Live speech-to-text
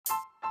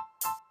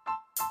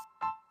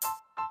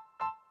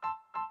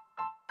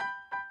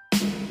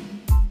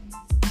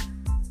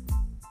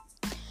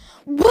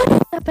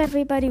up,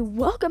 everybody?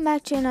 Welcome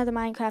back to another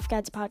Minecraft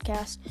Guides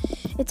podcast.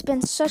 It's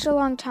been such a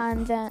long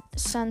time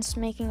since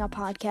making a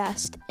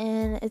podcast,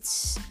 and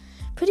it's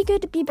pretty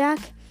good to be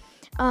back.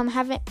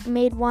 Haven't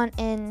made one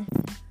in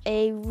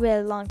a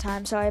really long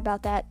time. Sorry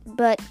about that.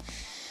 But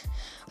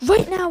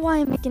right now,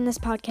 while I'm making this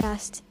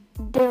podcast,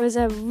 there was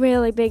a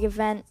really big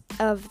event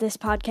of this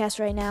podcast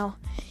right now.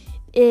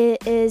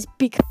 It is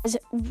because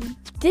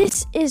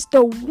this is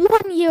the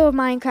 1 year of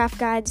Minecraft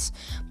Guides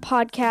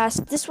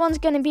podcast. This one's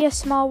going to be a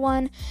small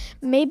one.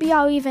 Maybe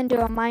I'll even do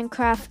a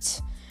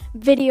Minecraft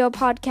video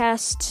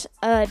podcast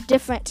a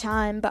different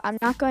time, but I'm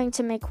not going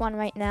to make one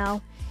right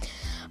now.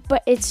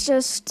 But it's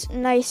just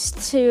nice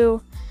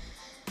to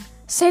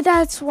say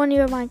that it's 1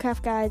 year of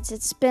Minecraft Guides.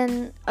 It's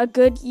been a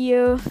good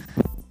year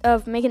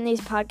of making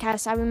these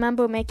podcasts. I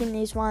remember making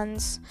these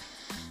ones.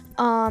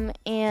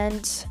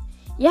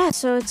 Yeah,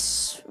 so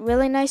it's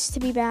really nice to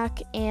be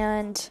back,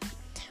 and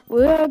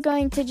we're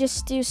going to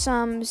just do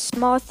some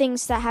small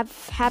things that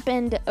have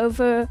happened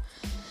over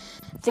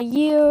the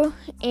year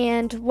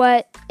and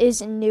what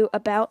is new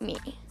about me.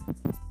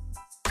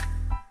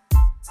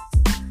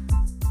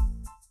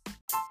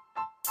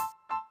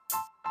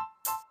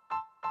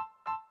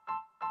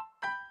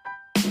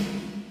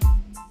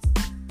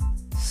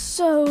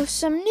 So,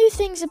 some new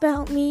things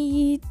about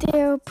me,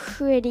 they're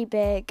pretty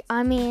big.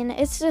 I mean,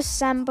 it's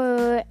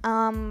December,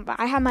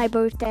 I have my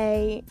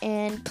birthday,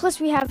 and plus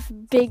we have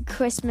big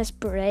Christmas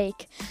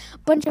break.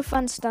 Bunch of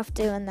fun stuff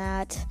doing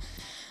that.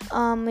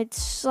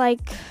 It's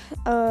like,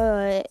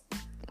 I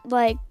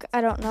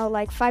don't know,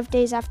 like 5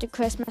 days after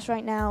Christmas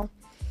right now.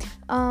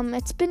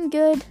 It's been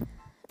good.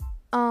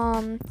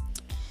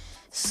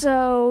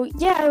 So,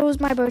 yeah, it was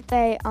my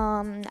birthday.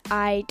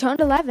 I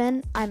turned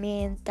 11. I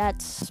mean,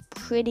 that's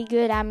pretty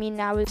good. I mean,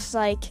 I was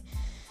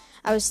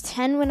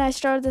 10 when I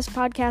started this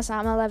podcast.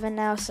 I'm 11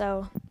 now,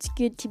 so it's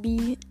good to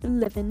be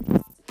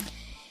 11.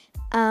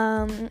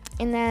 And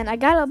then I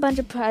got a bunch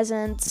of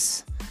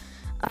presents.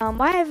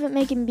 Why I haven't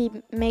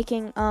been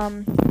making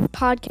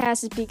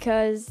podcasts is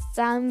because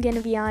I'm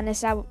gonna be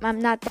honest, I'm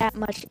not that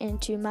much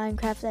into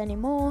Minecraft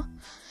anymore.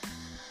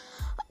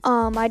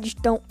 I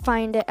just don't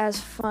find it as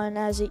fun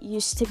as it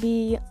used to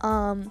be.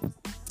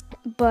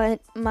 But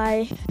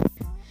my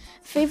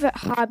favorite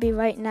hobby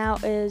right now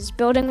is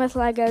building with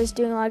Legos,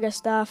 doing Lego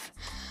stuff.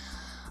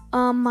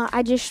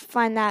 I just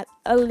find that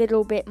a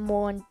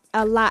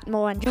lot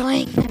more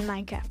enjoying than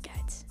Minecraft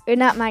Guides. Or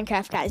not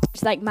Minecraft Guides,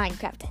 just like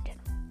Minecraft in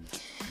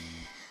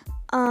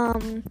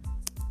general.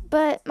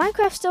 But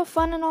Minecraft's still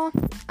fun and all.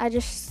 I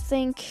just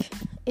think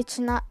it's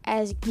not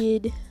as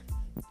good.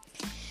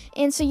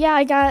 And so, yeah,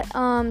 I got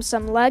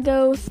some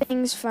Lego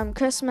things from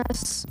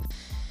Christmas.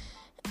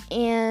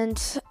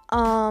 And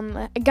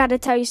I gotta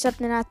tell you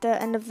something at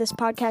the end of this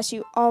podcast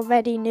you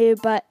already knew.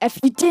 But if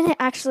you didn't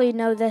actually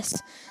know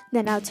this,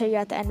 then I'll tell you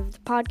at the end of the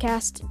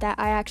podcast that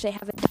I actually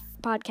have a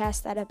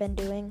podcast that I've been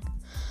doing.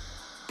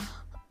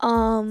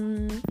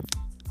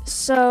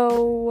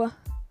 So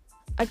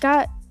I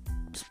got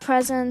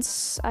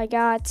presents. I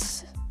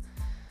got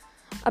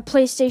a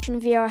PlayStation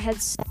VR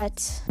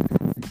headset.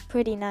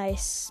 Pretty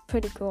nice,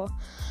 pretty cool.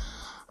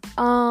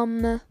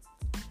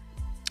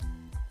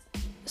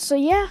 So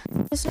yeah,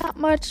 there's not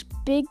much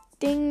big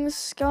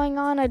things going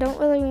on. I don't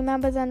really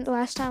remember the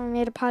last time I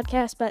made a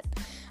podcast, but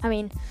I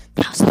mean,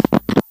 that was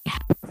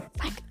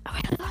like a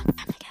really long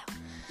time ago.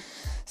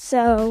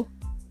 So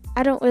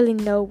I don't really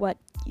know what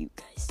you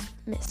guys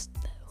missed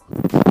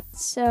though.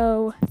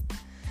 So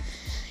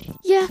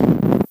yeah,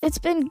 it's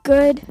been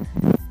good.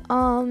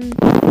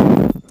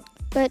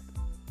 But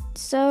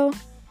so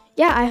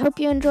yeah, I hope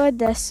you enjoyed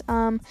this.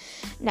 Now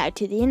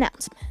to the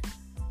announcement.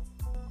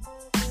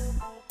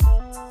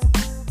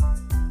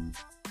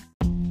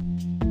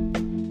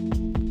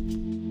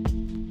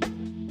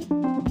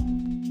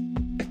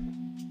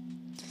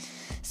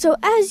 So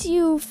as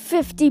you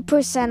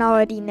 50%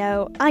 already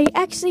know, I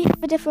actually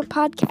have a different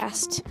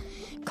podcast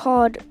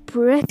called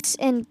Bricks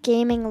and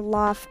Gaming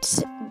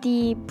Loft.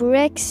 The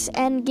Bricks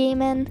and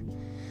Gaming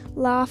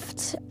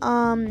Loft.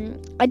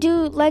 I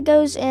do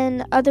Legos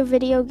and other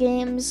video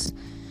games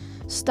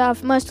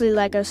stuff, mostly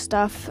Lego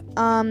stuff.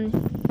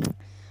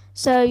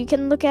 So you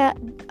can look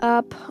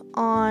up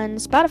on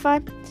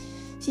Spotify,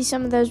 see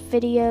some of those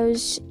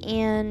videos,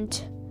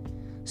 and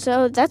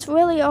so that's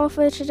really all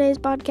for today's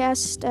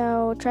podcast.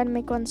 I'll try to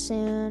make one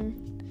soon.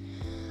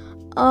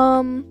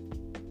 So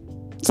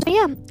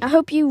yeah, I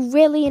hope you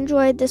really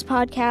enjoyed this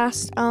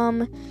podcast.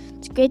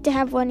 It's great to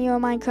have 1 year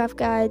of Minecraft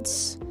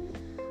Guides.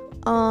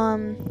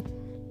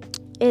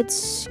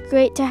 It's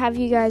great to have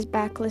you guys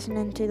back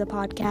listening to the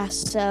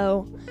podcast.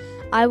 So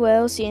I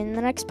will see you in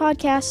the next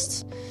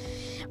podcast.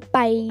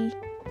 Bye.